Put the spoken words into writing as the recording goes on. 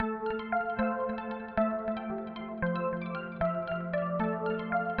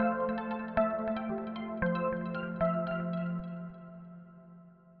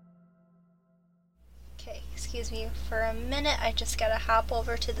excuse me for a minute. I just gotta hop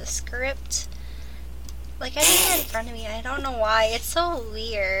over to the script. Like, I have it in front of me. I don't know why. It's so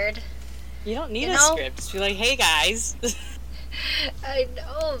weird. You don't need a script. Just be like, hey, guys. I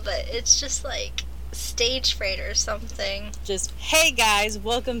know, but it's just like stage fright or something. Just, hey, guys,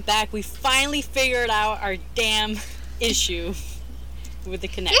 welcome back. We finally figured out our damn issue with the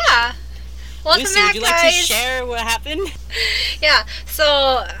connection. Yeah. Welcome Lucy, back, would you like to share what happened? Yeah,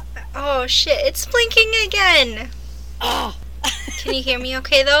 so... Oh, shit, it's blinking again. Oh. Can you hear me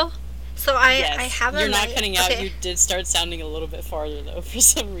okay, though? So yes. I have a You're mic. not cutting out. Okay. You did start sounding a little bit farther, though, for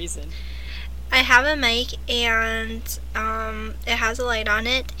some reason. I have a mic, and it has a light on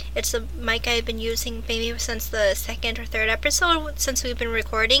it. It's a mic I've been using maybe since the second or third episode since we've been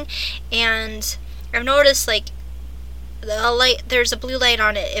recording, and I've noticed, like, the light, there's a blue light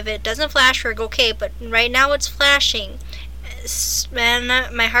on it. If it doesn't flash, we're okay, but right now it's flashing. Man,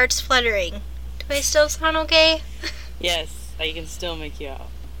 my heart's fluttering. Do I still sound okay? Yes, I can still make you out.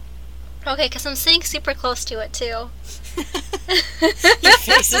 Okay, because I'm sitting super close to it, too. Your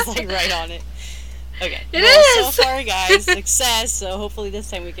face is, like, right on it. Okay. It is! So far, guys, success, so hopefully this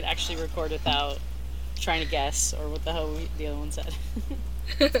time we can actually record without trying to guess, or what the hell the other one said.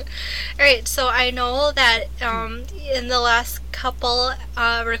 Alright, so I know that in the last couple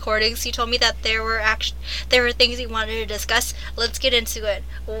recordings you told me that there were things you wanted to discuss. Let's get into it.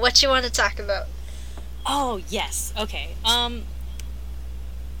 What you want to talk about? Oh, yes. Okay.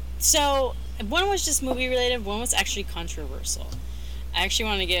 So one was just movie related, one was actually controversial. I actually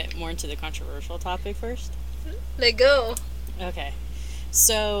want to get more into the controversial topic first. Let go. Okay.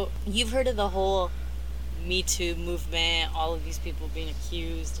 So you've heard of the whole Me Too movement, all of these people being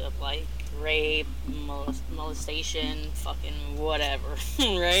accused of, like, rape, molestation, fucking whatever,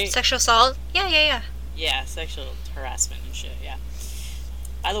 right? Sexual assault? Yeah. Yeah, sexual harassment and shit, yeah.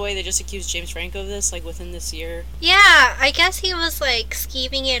 By the way, they just accused James Franco of this, like, within this year. Yeah, I guess he was, like,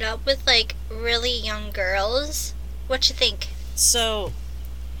 scheming it up with, like, really young girls. What you think? So,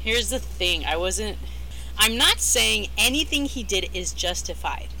 here's the thing. I'm not saying anything he did is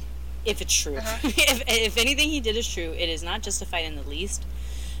justified. If it's true. Uh-huh. if anything he did is true, it is not justified in the least.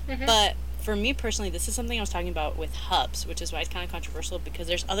 Mm-hmm. But for me personally, this is something I was talking about with Hubs, which is why it's kind of controversial, because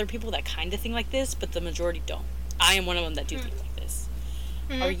there's other people that kind of think like this, but the majority don't. I am one of them that do think like this.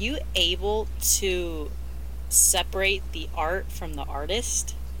 Mm-hmm. Are you able to separate the art from the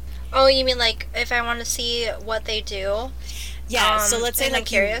artist? Oh, you mean, like, if I want to see what they do? Yeah, so let's say,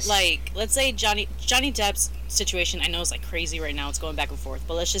 like, let's say Johnny Depp's situation, I know, is, like, crazy right now, it's going back and forth,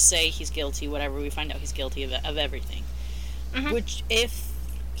 but let's just say he's guilty, whatever, we find out he's guilty of everything. Mm-hmm. Which, if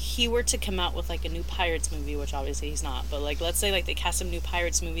he were to come out with, like, a new Pirates movie, which obviously he's not, but, like, let's say, like, they cast a new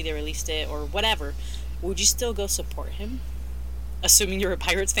Pirates movie, they released it, or whatever, would you still go support him? Assuming you're a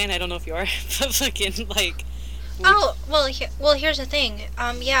Pirates fan, I don't know if you are, but fucking, like... Oh, well, here's the thing.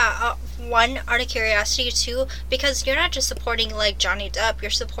 One, out of curiosity, two, because you're not just supporting, like, Johnny Depp,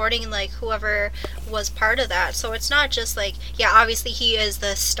 you're supporting, like, whoever was part of that. So it's not just, like, yeah, obviously he is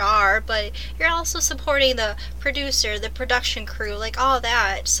the star, but you're also supporting the producer, the production crew, like, all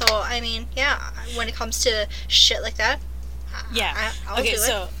that. So, I mean, yeah, when it comes to shit like that, yeah. I'll do it.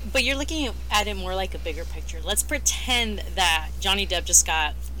 So, but you're looking at it more like a bigger picture. Let's pretend that Johnny Depp just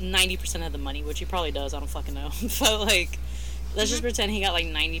got 90% of the money, which he probably does, I don't fucking know. But, like, let's just pretend he got, like,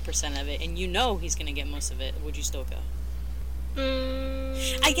 90% of it, and you know he's gonna get most of it. Would you still go?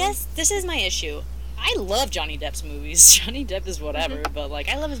 I guess this is my issue. I love Johnny Depp's movies. Johnny Depp is whatever, but, like,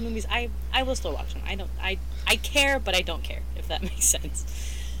 I love his movies. I will still watch them. I care, but I don't care, if that makes sense.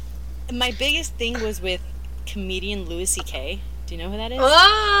 My biggest thing was with comedian Louis C.K. Do you know who that is? Oh,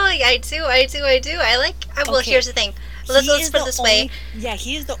 I do. Well, okay. Here's the thing. Let's put it this way. Yeah,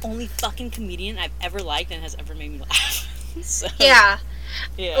 he is the only fucking comedian I've ever liked and has ever made me laugh. So, yeah.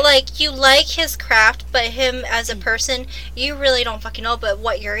 Yeah. Like, you like his craft, but him as a person, you really don't fucking know. But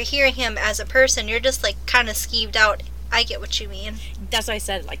what you're hearing him as a person, you're just, like, kind of skeeved out. I get what you mean. That's what I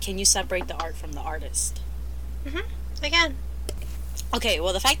said. Like, can you separate the art from the artist? I can. Okay,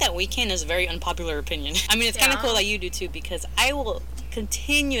 well, the fact that we can is a very unpopular opinion. I mean, it's kind of cool that you do, too, because I will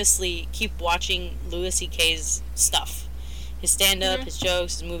continuously keep watching Louis C.K.'s stuff. His stand-up, his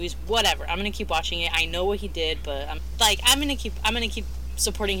jokes, his movies, whatever. I'm going to keep watching it. I know what he did, but I'm going to keep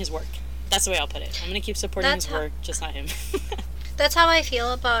supporting his work. That's the way I'll put it. I'm going to keep supporting his work, just not him. That's how I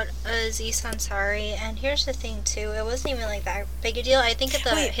feel about Aziz Ansari, and here's the thing, too. It wasn't even, like, that big a deal. I think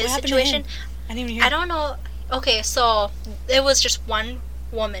his situation... I didn't even hear. I don't know... Okay, so it was just one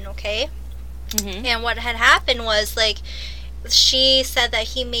woman, okay? Mm-hmm. And what had happened was, like, she said that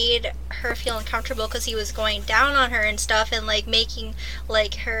he made her feel uncomfortable because he was going down on her and stuff, and, like, making,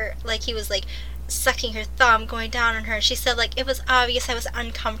 like, her, like, he was, like, sucking her thumb, going down on her. She said, like, it was obvious I was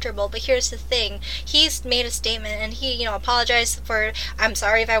uncomfortable, but here's the thing. He's made a statement, and he, apologized for, I'm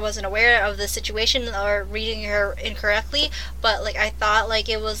sorry if I wasn't aware of the situation or reading her incorrectly, but, like, I thought, like,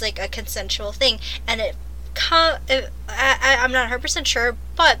 it was, like, a consensual thing, and I'm not 100% sure,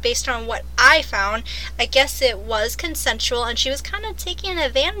 but based on what I found, I guess it was consensual, and she was kind of taking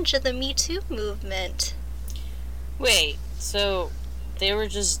advantage of the Me Too movement. Wait, so they were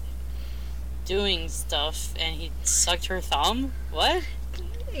just doing stuff and he sucked her thumb? What?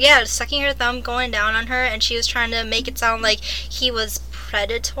 Yeah, sucking her thumb, going down on her, and she was trying to make it sound like he was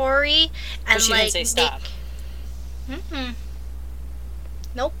predatory, and but she like didn't say stop.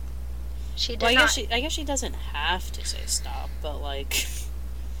 Nope. She did well, not. I guess she doesn't have to say stop, but like,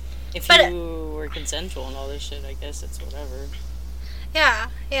 if you were consensual and all this shit, I guess it's whatever. Yeah.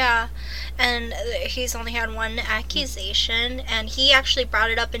 And he's only had one accusation, and he actually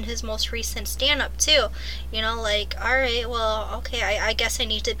brought it up in his most recent stand-up, too. Like, alright, well, okay, I guess I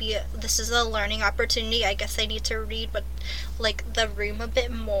need to this is a learning opportunity. I guess I need to read the room a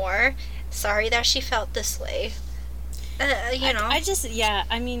bit more. Sorry that she felt this way.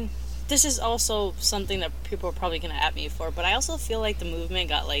 I mean, this is also something that people are probably going to at me for, but I also feel like the movement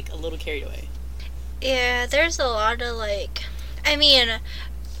got, like, a little carried away. Yeah, there's a lot of, I mean,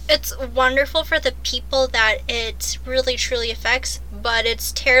 it's wonderful for the people that it really truly affects, but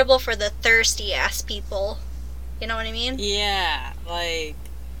it's terrible for the thirsty ass people. You know what I mean? Yeah,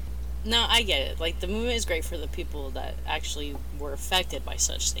 no, I get it. Like, the movement is great for the people that actually were affected by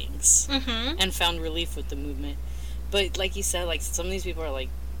such things and found relief with the movement. But like you said, like, some of these people are like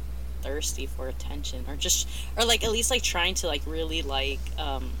thirsty for attention, or at least like trying to like really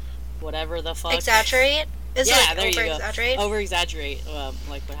whatever the fuck exaggerate. Is yeah, like there you go. Over exaggerate,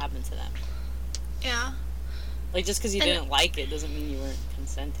 like what happened to them. Yeah. Like, just because you didn't like it doesn't mean you weren't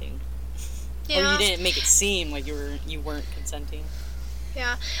consenting. Yeah. Or you didn't make it seem like you weren't consenting.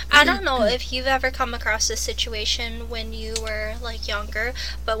 Yeah. I don't know if you've ever come across this situation when you were, like, younger,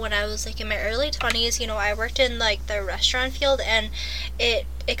 but when I was, like, in my early 20s, I worked in, like, the restaurant field, and it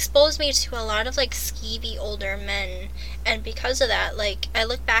exposed me to a lot of, like, skeevy older men, and because of that, like, I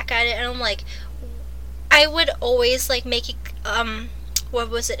look back at it, and I'm like, I would always, like, make it, an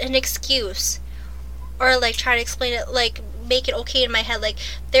excuse, or, like, try to explain it, like, make it okay in my head, like,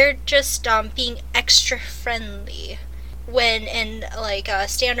 they're just, being extra friendly. When in, like,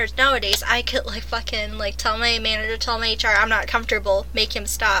 standards nowadays, I could, like, fucking, like, tell my manager, tell my HR, I'm not comfortable, make him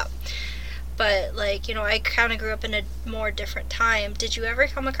stop. But, like, I kind of grew up in a more different time. Did you ever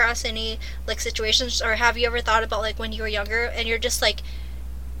come across any, like, situations, or have you ever thought about, like, when you were younger, and you're just, like,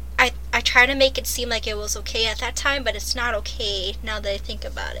 I try to make it seem like it was okay at that time, but it's not okay now that I think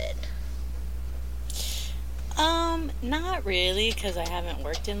about it. Not really, because I haven't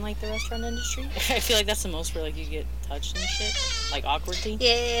worked in, like, the restaurant industry. I feel like that's the most where, like, you get touched and shit, like, awkwardly.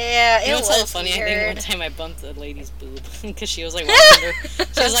 Yeah, it was so funny? weird. I think one time I bumped a lady's boob, because she was, like,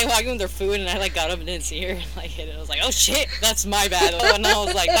 walking with her food, and I, like, got up and didn't see her, and, like, hit it. I was like, oh, shit, that's my bad. And I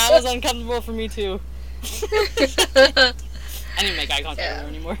was like, that was uncomfortable for me, too. I didn't make eye contact with her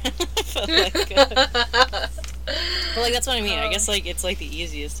anymore. But, like, that's what I mean. I guess, like, it's, like, the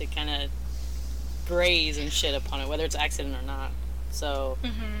easiest to kind of graze and shit upon it, whether it's accident or not. So,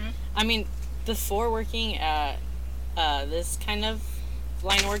 I mean, before working at this kind of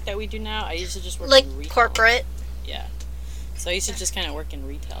line work that we do now, I used to just work in retail. Corporate. Yeah. So I used to just kind of work in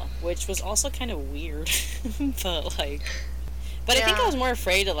retail, which was also kind of weird. But I think I was more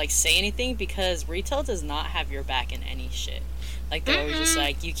afraid to, like, say anything, because retail does not have your back in any shit. Like, they're always just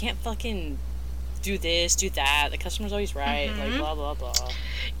like, you can't fucking do this, do that, the customer's always right, like, blah, blah, blah.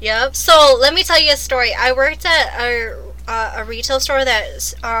 Yep. So, let me tell you a story. I worked at a retail store that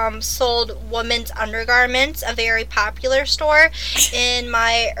sold women's undergarments, a very popular store, in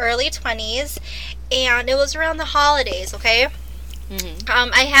my early 20s, and it was around the holidays, okay?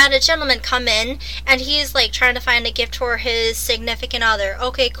 I had a gentleman come in, and he's, like, trying to find a gift for his significant other.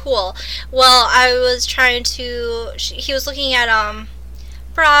 Okay, cool. Well, I was trying to, he was looking at,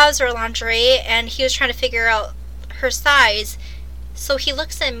 bras or lingerie, and he was trying to figure out her size. So he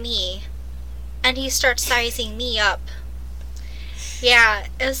looks at me, and he starts sizing me up. Yeah,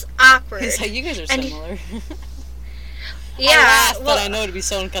 it was awkward. So you guys are similar. Yeah, I laugh, but I know it'd be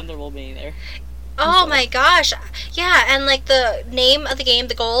so uncomfortable being there. Oh my gosh. Yeah, and, like, the name of the game,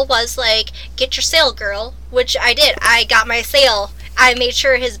 the goal was, like, get your sale, girl, which I did. I got my sale. I made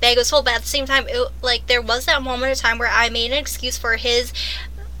sure his bag was full, but at the same time, there was that moment of time where I made an excuse for his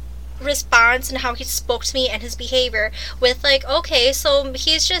response and how he spoke to me and his behavior with like, okay, so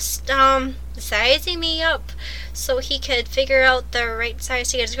he's just sizing me up so he could figure out the right size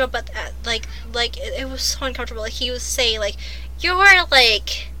to get his girl, but it was so uncomfortable. Like, he was saying like, you're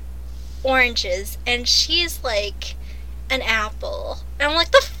like oranges and she's like an apple, and I'm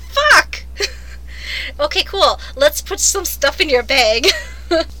like, the fuck. Okay, cool, let's put some stuff in your bag.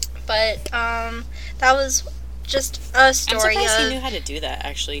 But that was just a story. I'm surprised he knew how to do that,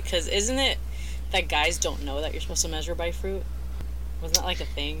 actually, because isn't it that guys don't know that you're supposed to measure by fruit? Wasn't that like a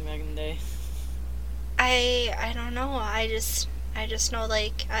thing back in the day? I don't know. I just know,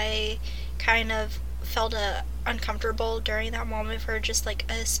 like, I kind of felt uncomfortable during that moment for just like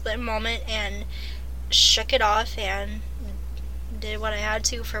a split moment, and shook it off and did what I had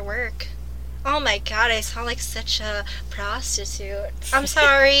to for work. Oh my god, I sound like such a prostitute. I'm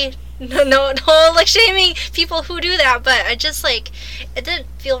sorry. No, like, shaming people who do that, but I just, like, it didn't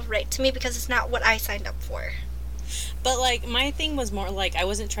feel right to me because it's not what I signed up for. But, like, my thing was more like, I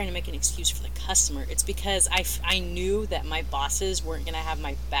wasn't trying to make an excuse for the customer. It's because I knew that my bosses weren't going to have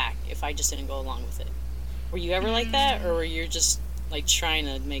my back if I just didn't go along with it. Were you ever like that, or were you just, like, trying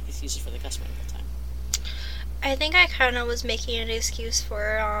to make excuses for the customer the whole time? I think I kind of was making an excuse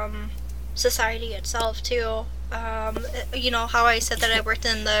for, society itself, too. You know how I said that I worked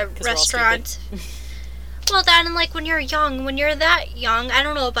in the restaurant? Well, that, and like when you're that young, I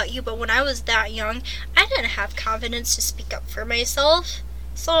don't know about you, but when I was that young, I didn't have confidence to speak up for myself.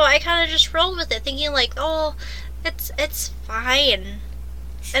 So I kind of just rolled with it, thinking like, oh, it's fine.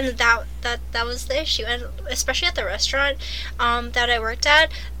 And that was the issue. And especially at the restaurant that I worked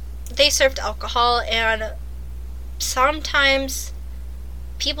at, they served alcohol, and sometimes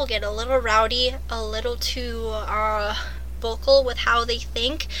people get a little rowdy, a little too vocal with how they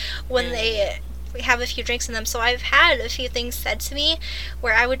think when they have a few drinks in them. So I've had a few things said to me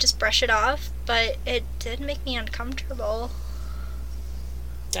where I would just brush it off, but it did make me uncomfortable.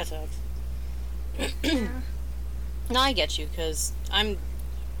 That sucks. Yeah. No, I get you, because I'm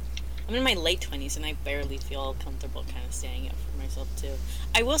in my late 20s and I barely feel comfortable kind of standing up for myself too.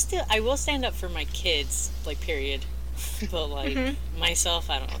 I will stand up for my kids, like, period. But, like, myself,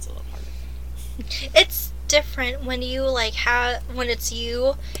 I don't know, it's a little harder. It's different when you, like, when it's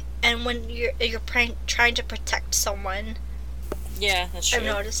you and when you're trying to protect someone. Yeah, that's true. I've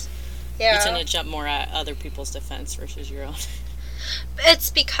noticed. Yeah. You tend to jump more at other people's defense versus your own.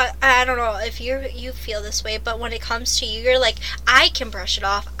 It's because, I don't know if you feel this way, but when it comes to you, you're like, I can brush it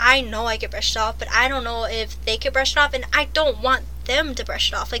off. I know I can brush it off, but I don't know if they can brush it off, and I don't want them to brush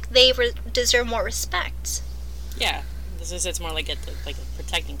it off. Like, they deserve more respect. Yeah, it's more like a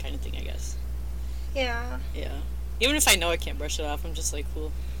protecting kind of thing, I guess. Yeah. Yeah. Even if I know I can't brush it off, I'm just like,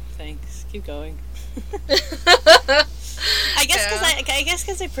 cool, thanks, keep going. I guess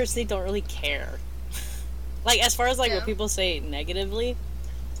because I personally don't really care. Like, as far as like what people say negatively,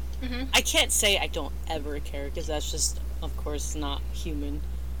 I can't say I don't ever care, because that's just, of course, not human.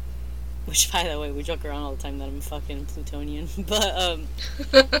 Which, by the way, we joke around all the time that I'm fucking Plutonian. But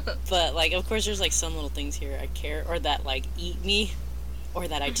like, of course, there's like some little things here I care, or that like eat me, or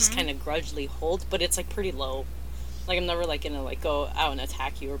that I just kind of grudgingly hold. But it's like pretty low. Like, I'm never like gonna like go out and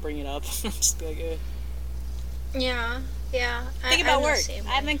attack you or bring it up. I'm just like, Yeah. Think about work.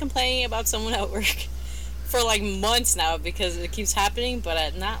 I've been complaining about someone at work for like months now because it keeps happening, but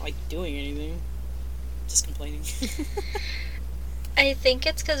I'm not like doing anything. Just complaining. I think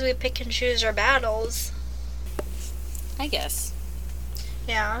it's because we pick and choose our battles. I guess.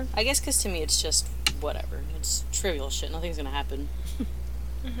 Yeah. I guess because to me it's just whatever. It's trivial shit. Nothing's gonna happen.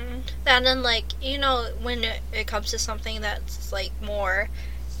 And then, like, you know, when it comes to something that's like more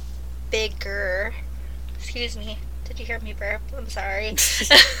bigger. Excuse me. Did you hear me burp? I'm sorry.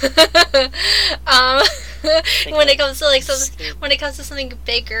 When it comes to something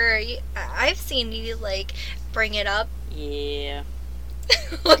bigger, I've seen you like bring it up. Yeah.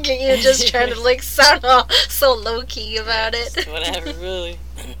 Look at you, just trying to like sound all so low key about it. Whatever, really.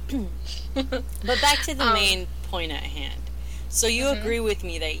 But back to the main point at hand. So you agree with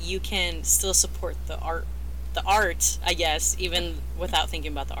me that you can still support the art, I guess, even without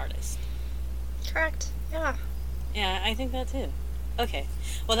thinking about the artist. Correct. Yeah. Yeah, I think that too. Okay.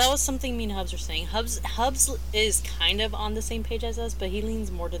 Well, that was something me and Hubs were saying. Hubs is kind of on the same page as us, but he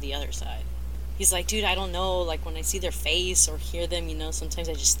leans more to the other side. He's like, dude, I don't know, like, when I see their face or hear them, you know, sometimes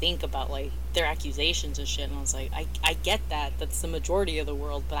I just think about, like, their accusations and shit, and I was like, I get that, that's the majority of the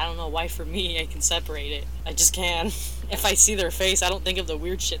world, but I don't know why for me I can separate it. I just can. If I see their face, I don't think of the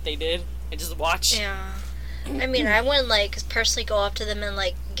weird shit they did. I just watch. Yeah. I mean, I wouldn't, personally go up to them and,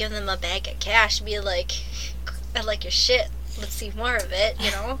 give them a bag of cash and be like, I like your shit. let's see more of it,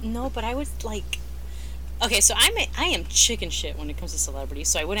 you know? No, but I would like. Okay, so I am chicken shit when it comes to celebrities,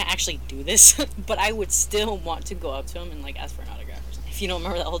 so I wouldn't actually do this, but I would still want to go up to him and like ask for an autograph or something. If you don't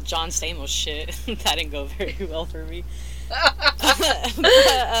remember that whole John Stamos shit, that didn't go very well for me.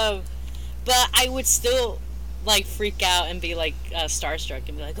 But I would still like freak out and be like starstruck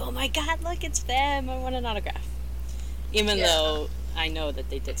and be like, "Oh my god, look, it's them! I want an autograph." Even though I know that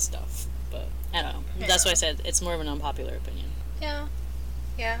they did stuff, but I don't know. Yeah. That's why I said it's more of an unpopular opinion. Yeah,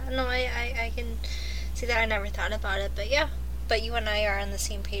 no, I can see that. I never thought about it, but yeah. But you and I are on the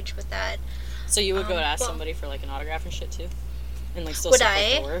same page with that. So you would go and ask somebody for like an autograph and shit too? And like still would support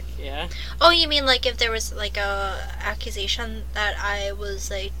I? their work? Yeah. Oh, you mean like if there was like a accusation that I was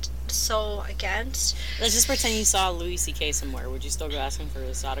like so against? Let's just pretend you saw Louis C.K. somewhere. Would you still go ask him for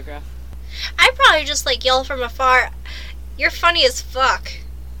his autograph? I'd probably just like yell from afar, "You're funny as fuck."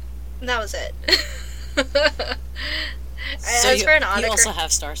 And that was it. So you also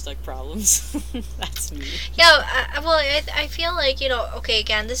have starstruck problems. That's me. Yeah, well, I feel like, you know, okay,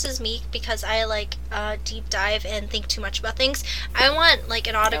 again, this is me because I like deep dive and think too much about things. I want like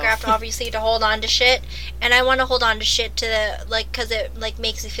an autograph, obviously, to hold on to shit, and I want to hold on to shit to like because it like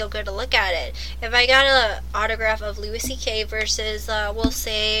makes me feel good to look at it. If I got an autograph of Louis C.K. versus, we'll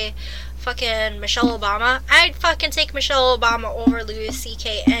say, fucking Michelle Obama, I'd fucking take Michelle Obama over Louis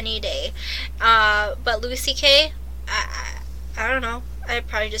C.K. any day. But Louis C.K., I don't know. I'd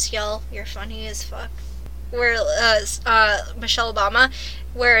probably just yell, "You're funny as fuck." Where Michelle Obama,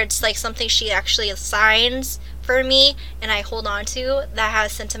 where it's like something she actually signs for me and I hold on to that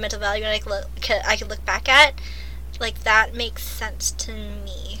has sentimental value and I can look back at, like that makes sense to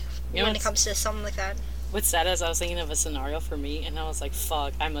me when it comes to something like that. What's sad is I was thinking of a scenario for me and I was like,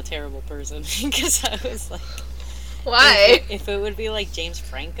 fuck, I'm a terrible person. Because I was like, why? If it would be like James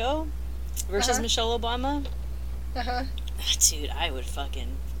Franco versus Michelle Obama, dude, I would fucking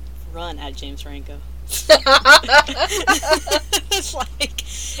run at James Franco. It's like,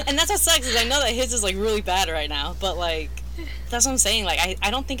 and that's what sucks is I know that his is like really bad right now, but like that's what I'm saying. Like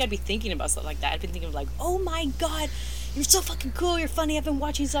I don't think I'd be thinking about stuff like that. I'd be thinking of like, oh my god, you're so fucking cool, you're funny, I've been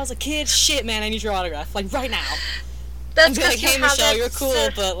watching you since I was a kid. Shit, man, I need your autograph, like right now. That's like, hey Michelle, you're cool,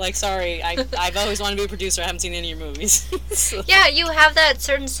 but like sorry, I've always wanted to be a producer. I haven't seen any of your movies. So. Yeah, you have that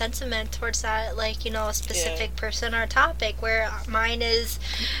certain sentiment towards that, like, you know, a specific person or topic, where mine is,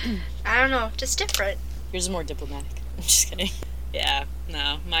 I don't know, just different. Yours is more diplomatic. I'm just kidding. Yeah,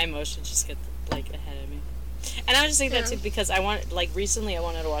 no, my emotions just get like ahead of me. And I was just thinking that too because I recently I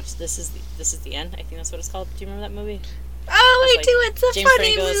wanted to watch This Is the End. I think that's what it's called. Do you remember that movie? Oh, I do. It's a James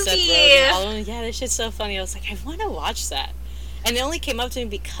funny Franco, movie. Seth Rogen, yeah, this shit's so funny. I was like, I want to watch that. And it only came up to me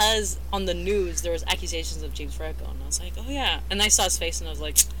because on the news there was accusations of James Franco, and I was like, oh yeah. And I saw his face, and I was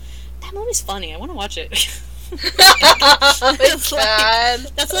like, that movie's funny. I want to watch it. It's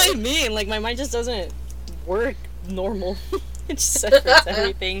like, that's what I mean. Like my mind just doesn't work normal. It just separates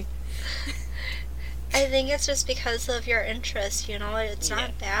everything. I think it's just because of your interest, you know, it's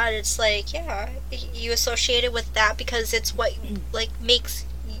not bad. It's like, you associate it with that because it's what, like, piques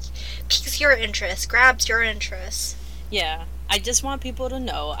your interest, grabs your interest. Yeah, I just want people to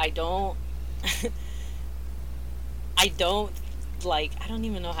know I don't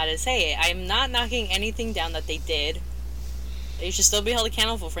even know how to say it. I'm not knocking anything down that they did. They should still be held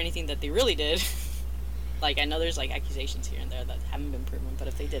accountable for anything that they really did. Like, I know there's, like, accusations here and there that haven't been proven, but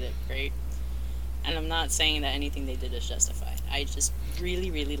if they did it, great. And I'm not saying that anything they did is justified. I just really,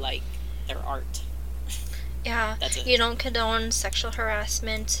 really like their art. Yeah. That's it. You don't condone sexual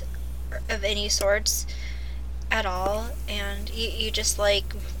harassment of any sorts at all. And you just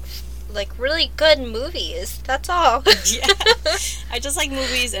like really good movies. That's all. Yeah. I just like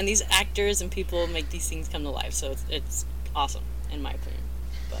movies, and these actors and people make these things come to life. So it's awesome, in my opinion.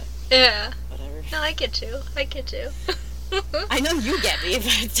 But yeah. Whatever. No, I get you. I know you get me,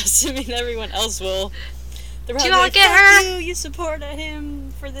 but it doesn't mean everyone else will. Do you all get her? You supported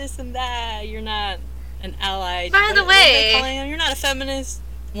him for this and that. You're not an ally. By the way, you're not a feminist.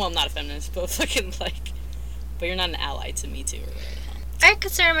 Well, I'm not a feminist, but fucking like, but you're not an ally to me too. Or whatever. I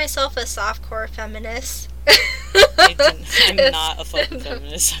consider myself a softcore feminist. I'm not a fucking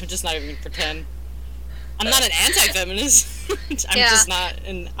feminist. I'm just not even gonna pretend. I'm not an anti-feminist. I'm just not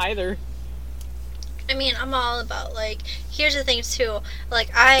in either. I mean, I'm all about, like, here's the thing, too.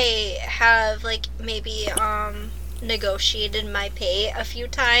 Like, I have, like, maybe, negotiated my pay a few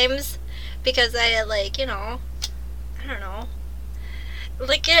times because I, like, you know, I don't know.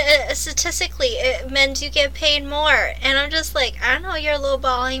 Like, statistically, it meant you get paid more. And I'm just like, I don't know, you're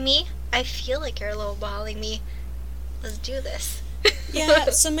lowballing me. I feel like you're lowballing me. Let's do this.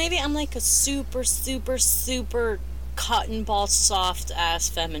 Yeah, so maybe I'm, like, a super, super, super cotton ball soft ass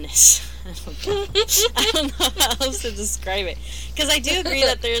feminist. I don't know how else to describe it. Because I do agree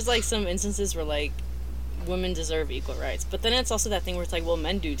that there's like some instances where like women deserve equal rights, but then it's also that thing where it's like, well,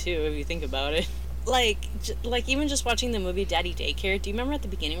 men do too if you think about it. Like even just watching the movie Daddy Daycare. Do you remember at the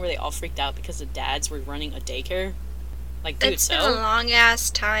beginning where they all freaked out because the dads were running a daycare? Like, dude, it's been a long ass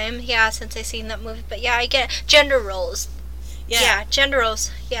time, yeah, since I seen that movie. But yeah, I get gender roles. Yeah, gender roles.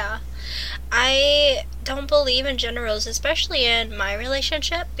 Yeah, I don't believe in gender roles, especially in my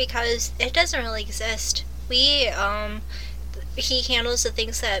relationship, because it doesn't really exist. He handles the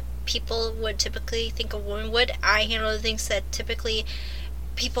things that people would typically think a woman would. I handle the things that typically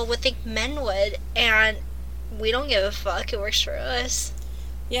people would think men would, and we don't give a fuck. It works for us.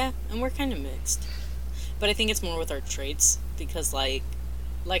 Yeah, and we're kind of mixed. But I think it's more with our traits, because like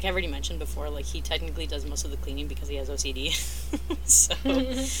I already mentioned before, like he technically does most of the cleaning because he has OCD. So,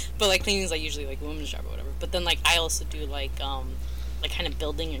 but like cleaning is like usually like a woman's job or whatever. But then like I also do like kind of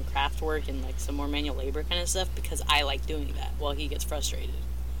building and craft work and like some more manual labor kind of stuff because I like doing that while he gets frustrated.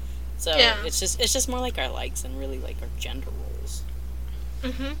 So yeah. It's just more like our likes and really like our gender roles.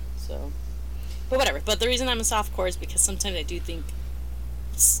 Mhm. So, but whatever. But the reason I'm a softcore is because sometimes I do think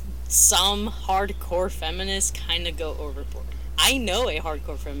some hardcore feminists kind of go overboard. I know a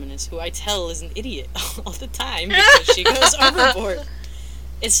hardcore feminist who I tell is an idiot all the time because she goes overboard.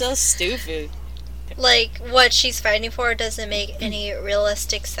 It's so stupid. Like, what she's fighting for doesn't make any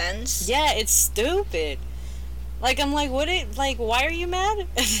realistic sense. Yeah, it's stupid. Like, I'm like, why are you mad?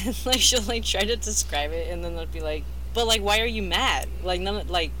 Like, she'll, like, try to describe it, and then they'll be like, but, like, why are you mad?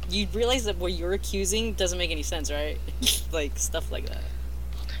 Like, you realize that what you're accusing doesn't make any sense, right? Like, stuff like that.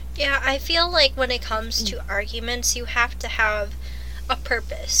 Yeah, I feel like when it comes to arguments, you have to have a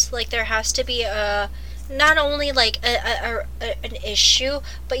purpose. Like, there has to be not only like an issue,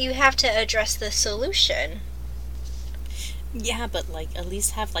 but you have to address the solution. Yeah, but like at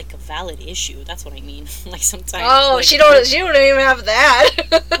least have like a valid issue. That's what I mean. Like sometimes. Oh, like, she don't even have that.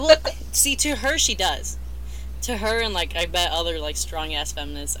 Well, see, to her she does. To her and like I bet other like strong ass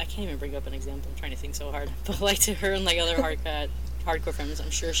feminists. I can't even bring up an example. I'm trying to think so hard. But like to her and like other hardcore feminists,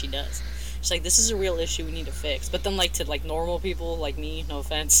 I'm sure she does. She's like, this is a real issue we need to fix. But then, like, to, like, normal people like me, no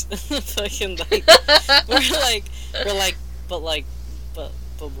offense, fucking, like, we're like, but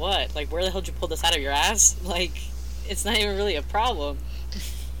what? Like, where the hell did you pull this out of your ass? Like, it's not even really a problem.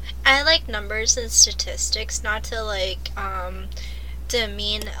 I like numbers and statistics, not to, like,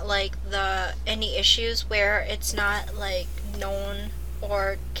 demean, like, any issues where it's not, like, known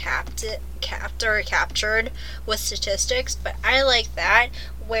or captured with statistics, but I like that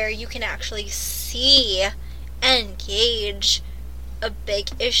where you can actually see and gauge a big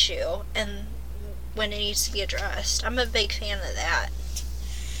issue and when it needs to be addressed. I'm a big fan of that.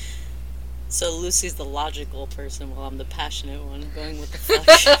 So Lucy's the logical person while I'm the passionate one going with the fuck.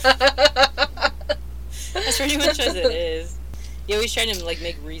 That's pretty much as it is. You always try to like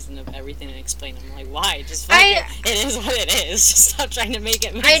make reason of everything and explain. I'm like, why? Just fuck it. It is what it is. Just stop trying to make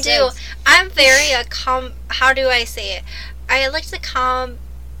it make sense. I do. I'm very how do I say it? I like to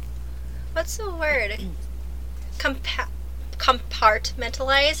what's the word?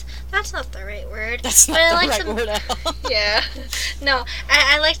 Compartmentalize. That's not the right word. That's not the right word at all. Yeah. No,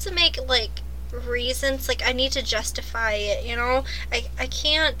 I like to make like reasons. Like I need to justify it. You know, I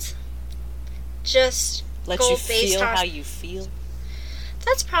can't just let you feel how you feel.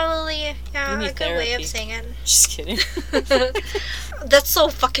 That's probably a good way of saying it. Just kidding. That's so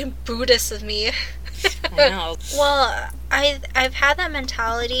fucking Buddhist of me. I know. Well, I've had that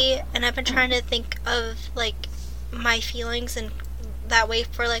mentality, and I've been trying to think of like my feelings and that way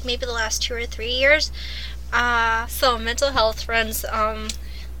for like maybe the last 2 or 3 years. So mental health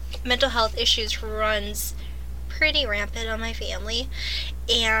issues runs pretty rampant on my family,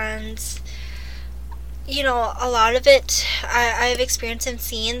 and you know, a lot of it I've experienced and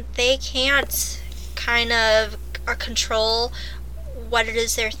seen, they can't kind of control what it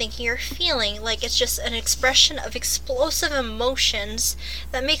is they're thinking or feeling. Like, it's just an expression of explosive emotions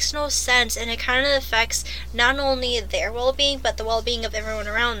that makes no sense, and it kind of affects not only their well-being, but the well-being of everyone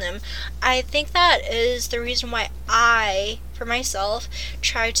around them. I think that is the reason why I, for myself,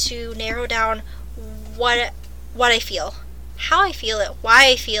 try to narrow down what I feel, how I feel it, why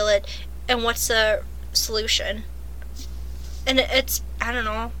I feel it, and what's the solution. And it's, I don't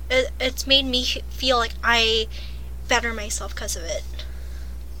know, it's made me feel like I better myself because of it.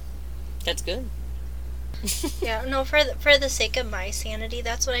 That's good. Yeah, no, for the sake of my sanity,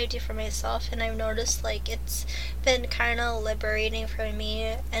 that's what I do for myself, and I've noticed like it's been kind of liberating for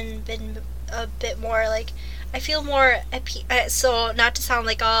me and been a bit more like, I feel more at peace. So not to sound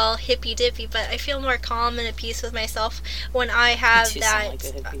like all hippy dippy, but I feel more calm and at peace with myself when I have that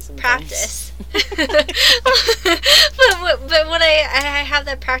practice. but when I have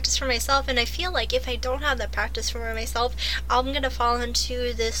that practice for myself, and I feel like if I don't have that practice for myself, I'm gonna fall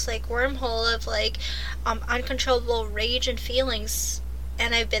into this like wormhole of like uncontrollable rage and feelings,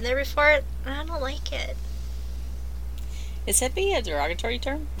 and I've been there before, and I don't like it. Is hippie a derogatory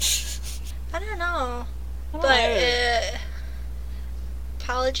term? I don't know. But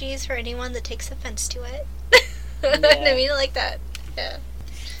apologies for anyone that takes offense to it. I didn't mean it like that. Yeah.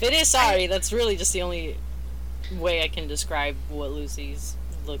 If it is sorry, that's really just the only way I can describe what Lucy's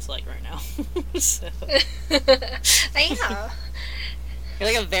looks like right now. So. I know.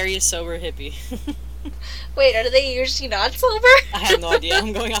 You're like a very sober hippie. Wait, are they usually not sober? I have no idea.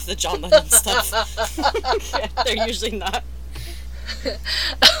 I'm going off the John Lennon stuff. Yeah, they're usually not.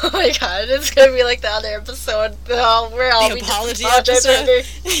 Oh my god, it's gonna be like the other episode. We're all the apology episode.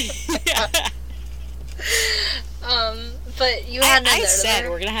 Yeah. But you had another. I said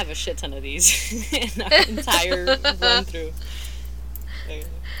we're gonna have a shit ton of these in our entire run through.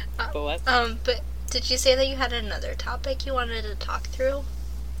 But what? But did you say that you had another topic you wanted to talk through?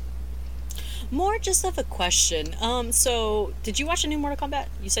 More just of a question. So did you watch a new Mortal Kombat?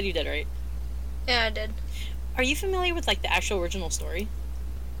 You said you did, right? Yeah, I did. Are you familiar with like the actual original story?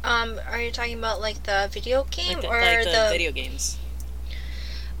 Are you talking about like the video game like or the video games?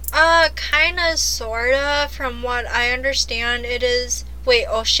 Kinda, sorta. From what I understand, it is. Wait,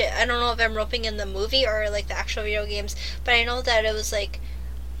 oh shit! I don't know if I'm roping in the movie or like the actual video games, but I know that it was like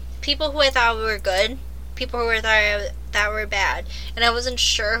people who I thought were good, people who I thought that were bad, and I wasn't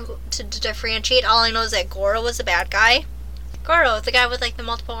sure to differentiate. All I know is that Goro was a bad guy. Goro, the guy with like the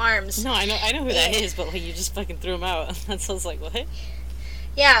multiple arms. No, I know who that is, but like you just fucking threw him out. That sounds like what?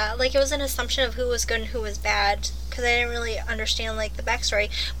 Yeah, like it was an assumption of who was good and who was bad, because I didn't really understand like the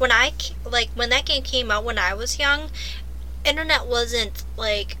backstory. When that game came out when I was young, internet wasn't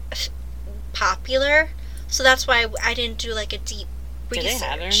like popular, so that's why I didn't do like a deep research. Did they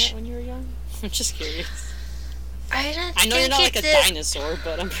have internet when you were young? I'm just curious. I know you're not like a dinosaur,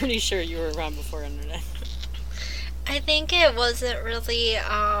 but I'm pretty sure you were around before internet. I think it wasn't really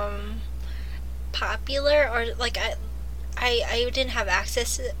popular, or like I didn't have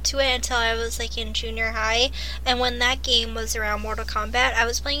access to it until I was like in junior high, and when that game was around Mortal Kombat, I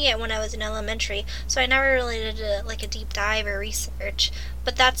was playing it when I was in elementary, so I never really did a deep dive or research.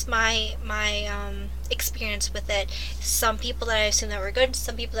 But that's my experience with it. Some people that I assumed that were good,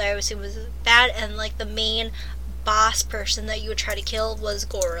 some people that I assumed was bad, and like the main boss person that you would try to kill was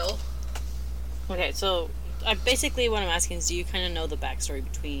Goro. Okay, so basically what I'm asking is, do you kind of know the backstory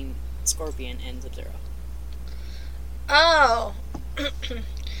between Scorpion and Sub-Zero? Oh.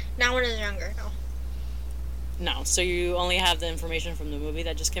 Not when I was younger, no. No, so you only have the information from the movie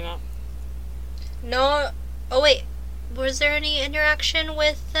that just came out? No. Oh, wait. Was there any interaction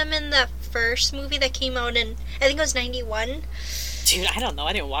with them in the first movie that came out in, I think it was 91? Dude, I don't know.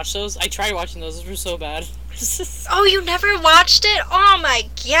 I didn't watch those. I tried watching those. Those were so bad. Oh, you never watched it? Oh my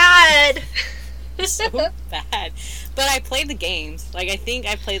god. So bad. But I played the games. Like, I think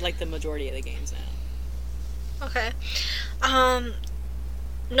I played, like, the majority of the games now. Okay.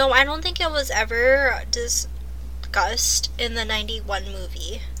 No, I don't think it was ever discussed in the 91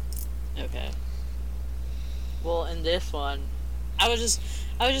 movie. Okay. Well, in this one, I was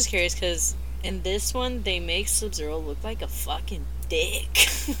just curious, because in this one, they make Sub-Zero look like a fucking dick.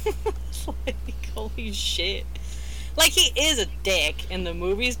 Like, holy shit. Like, he is a dick in the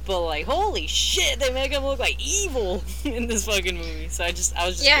movies, but, like, holy shit, they make him look like evil in this fucking movie. So I was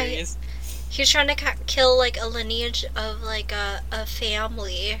just curious. He's trying to kill, like, a lineage of, like, a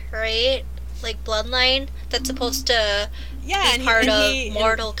family, right? Like, bloodline that's supposed to be part of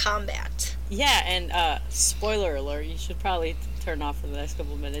Mortal Kombat. Yeah, and, spoiler alert, you should probably turn off for the next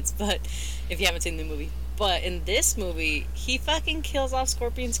couple minutes, but if you haven't seen the movie. But in this movie, he fucking kills off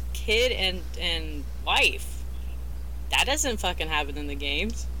Scorpion's kid and wife. That doesn't fucking happen in the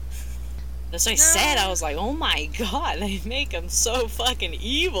games. That's what I said. I was like, oh my god, they make him so fucking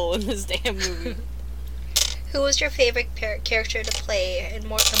evil in this damn movie. Who was your favorite character to play in the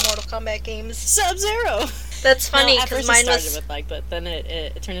Mortal Kombat games? Sub-Zero! That's funny, because mine was... started with, like, but then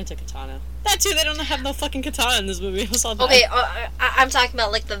it turned into Katana. That too, they don't have no fucking Katana in this movie. I saw that. Okay, I'm talking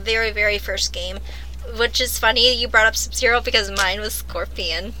about, like, the very, very first game. Which is funny, you brought up Sub-Zero because mine was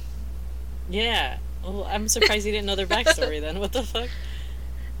Scorpion. Yeah. Well, I'm surprised you didn't know their backstory then. What the fuck?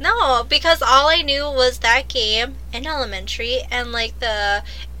 No, because all I knew was that game in elementary, and like the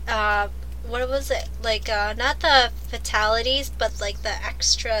what was it? Like, not the fatalities, but like the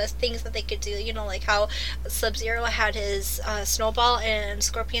extra things that they could do. You know, like how Sub-Zero had his snowball and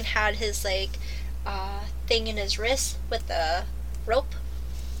Scorpion had his, like, thing in his wrist with the rope.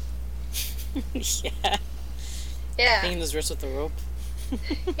 Yeah. Yeah. Hanging his wrist with the rope.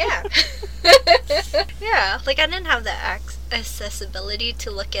 Yeah. Yeah, like I didn't have the accessibility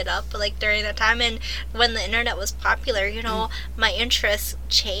to look it up like during that time, and when the internet was popular, you know, my interests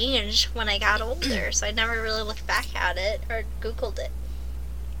changed when I got older, so I never really looked back at it or Googled it.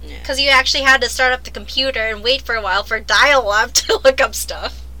 Yeah. Because you actually had to start up the computer and wait for a while for dial-up to look up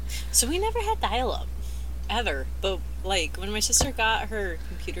stuff. So we never had dial-up. Ever. But, like, when my sister got her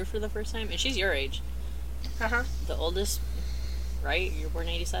computer for the first time, and she's your age. Uh-huh. The oldest, right? You're born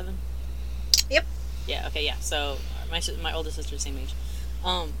in 87? Yep. Yeah, okay, yeah. So, my oldest sister's the same age.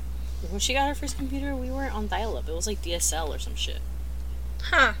 When she got her first computer, we weren't on dial-up. It was, like, DSL or some shit.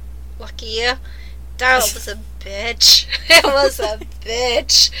 Huh. Lucky you. Dial-up was a bitch. It was a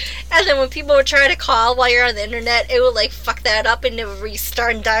bitch. And then when people would try to call while you're on the internet, it would, like, fuck that up and it would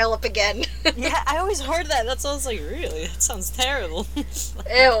restart and dial up again. Yeah, I always heard that. That's why I was like, really? That sounds terrible.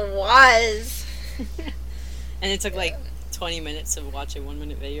 It was. And it took, like, 20 minutes to watch a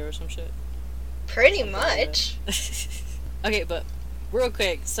 1-minute video or some shit. Pretty much. Okay, but real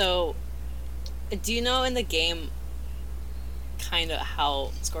quick, so do you know in the game kind of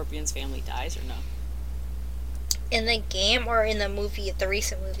how Scorpion's family dies or no? In the game or in the movie, the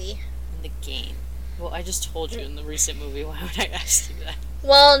recent movie? In the game. Well, I just told you in the recent movie. Why would I ask you that?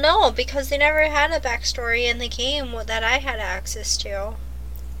 Well, no, because they never had a backstory in the game that I had access to.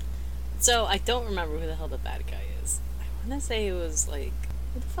 So, I don't remember who the hell the bad guy is. I want to say it was like...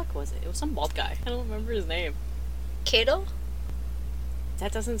 Who the fuck was it? It was some bald guy. I don't remember his name. Kato?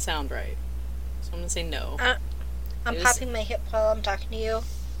 That doesn't sound right. So I'm going to say no. I'm popping my hip while I'm talking to you.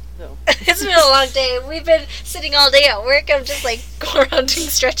 No. It's been a long day. We've been sitting all day at work. I'm just, like, going around doing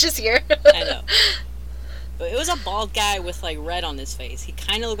stretches here. I know. But it was a bald guy with, like, red on his face. He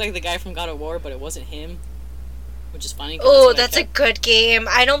kind of looked like the guy from God of War, but it wasn't him. Which is funny. Oh, that's a good game.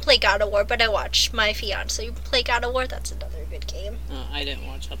 I don't play God of War, but I watch my fiance play God of War. That's another good game. I didn't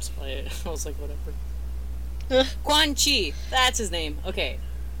watch Hubs play it. I was like, whatever. Quan Chi. That's his name. Okay.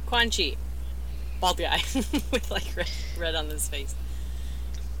 Quan Chi. Bald guy. With, like, red on his face.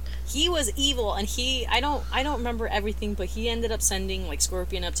 He was evil, and I don't remember everything, but he ended up sending, like,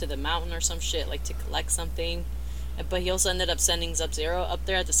 Scorpion up to the mountain or some shit, like, to collect something. But he also ended up sending Sub-Zero up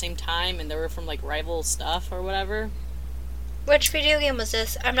there at the same time, and they were from, like, rival stuff or whatever. Which video game was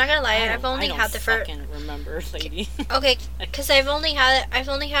this? I'm not gonna lie, I've only had the first. I don't fucking remember, lady. Okay, because I've only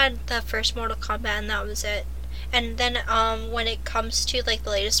had the first Mortal Kombat, and that was it. And then when it comes to like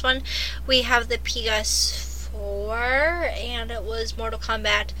the latest one, we have the PS4, and it was Mortal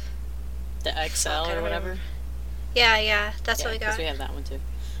Kombat. The XL or whatever. Yeah, that's what we got. Because we have that one too.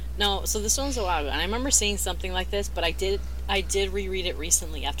 No, so this one's a while ago, and I remember seeing something like this, but I did reread it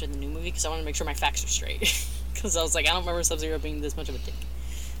recently after the new movie because I wanted to make sure my facts are straight. Because I was like, I don't remember Sub-Zero being this much of a dick.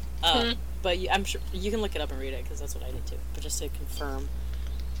 But I'm sure you can look it up and read it because that's what I did too. But just to confirm,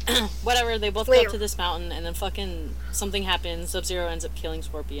 whatever, they both go up to this mountain, and then fucking something happens. Sub-Zero ends up killing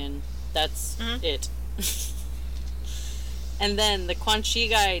Scorpion. That's it. And then the Quan Chi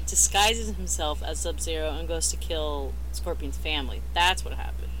guy disguises himself as Sub-Zero and goes to kill Scorpion's family. That's what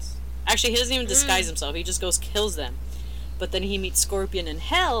happens. Actually, he doesn't even disguise himself. He just goes kills them. But then he meets Scorpion in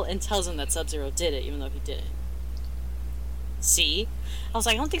hell and tells him that Sub-Zero did it, even though he didn't. See? I was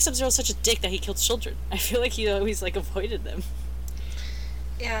like, I don't think Sub-Zero's such a dick that he killed children. I feel like he always, like, avoided them.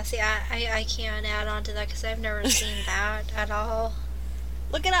 Yeah, see, I can't add on to that because I've never seen that at all.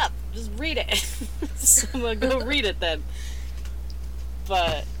 Look it up. Just read it. So go read it then.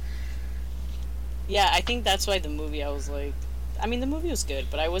 But yeah, I think that's why the movie, I was like, I mean, the movie was good,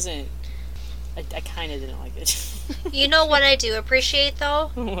 but I kind of didn't like it. You know what I do appreciate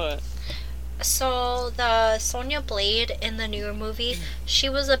though? What? So the Sonya Blade in the newer movie, she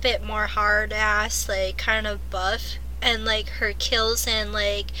was a bit more hard ass, like kind of buff, and like her kills and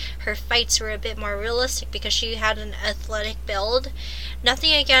like her fights were a bit more realistic because she had an athletic build.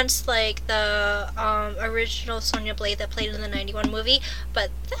 Nothing against like the original Sonya Blade that played in the 91 movie, but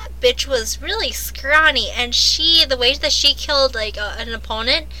that bitch was really scrawny, and the way that she killed like an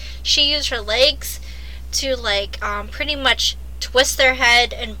opponent, she used her legs to like pretty much twist their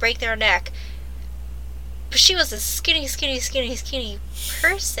head and break their neck. But she was a skinny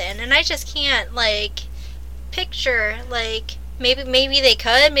person, and I just can't like picture like maybe they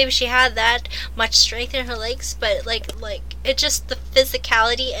could, maybe she had that much strength in her legs, but like it just, the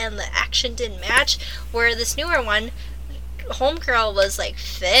physicality and the action didn't match. Where this newer one, homegirl was like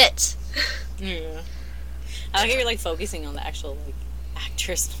fit, Yeah. I like you're like focusing on the actual like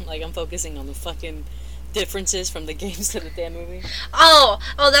actress. Like I'm focusing on the fucking differences from the games to the damn movie. Oh,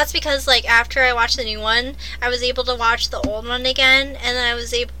 that's because like after I watched the new one, I was able to watch the old one again, and then I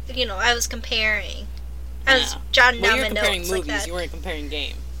was able, I was comparing. I was jotting down you my were comparing notes movies. like that. You weren't comparing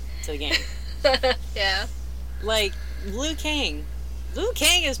game to the game. Yeah. Like Liu Kang. Liu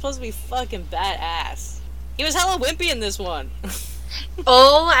Kang is supposed to be fucking badass. He was hella wimpy in this one.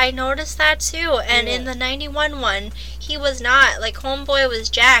 Oh, I noticed that too. And Yeah. in the 91 one, he was not. Like, Homeboy was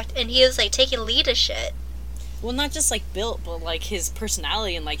jacked, and he was, like, taking lead of shit. Well, not just like built, but like his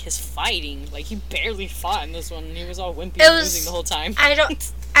personality and like his fighting. Like he barely fought in this one. And he was all wimpy and losing the whole time. I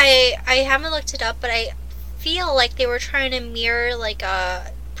haven't looked it up, but I feel like they were trying to mirror, like,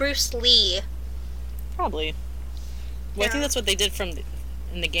 Bruce Lee. Probably. Well, I think Yeah. that's what they did in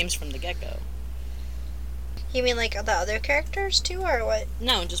the games from the get-go. You mean, like, the other characters, too, or what?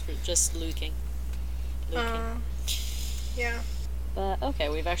 No, just Liu Kang. Liu Kang. Yeah. But okay,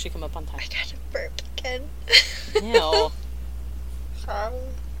 we've actually come up on time. I got to burp again. Ew. Sorry.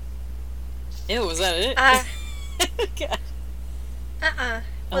 Ew, was that it? God.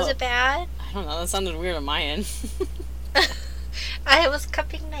 Was Oh. it bad? I don't know, that sounded weird on my end. I was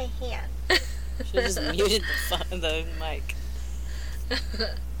cupping my hand. Should've just muted the mic.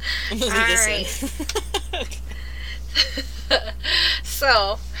 Alright.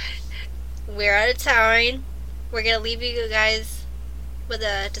 So, we're out of time. We're gonna leave you guys with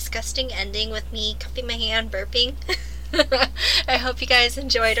a disgusting ending with me cupping my hand, burping. I hope you guys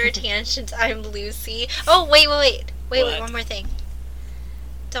enjoyed our tangents. I'm Lucy. Oh, wait, What? one more thing.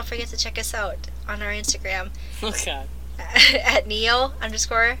 Don't forget to check us out on our Instagram Oh god. at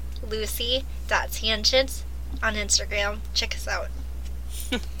neo_Lucy.tangents on Instagram. Check us out.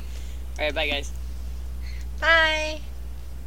 Alright, bye guys. Bye.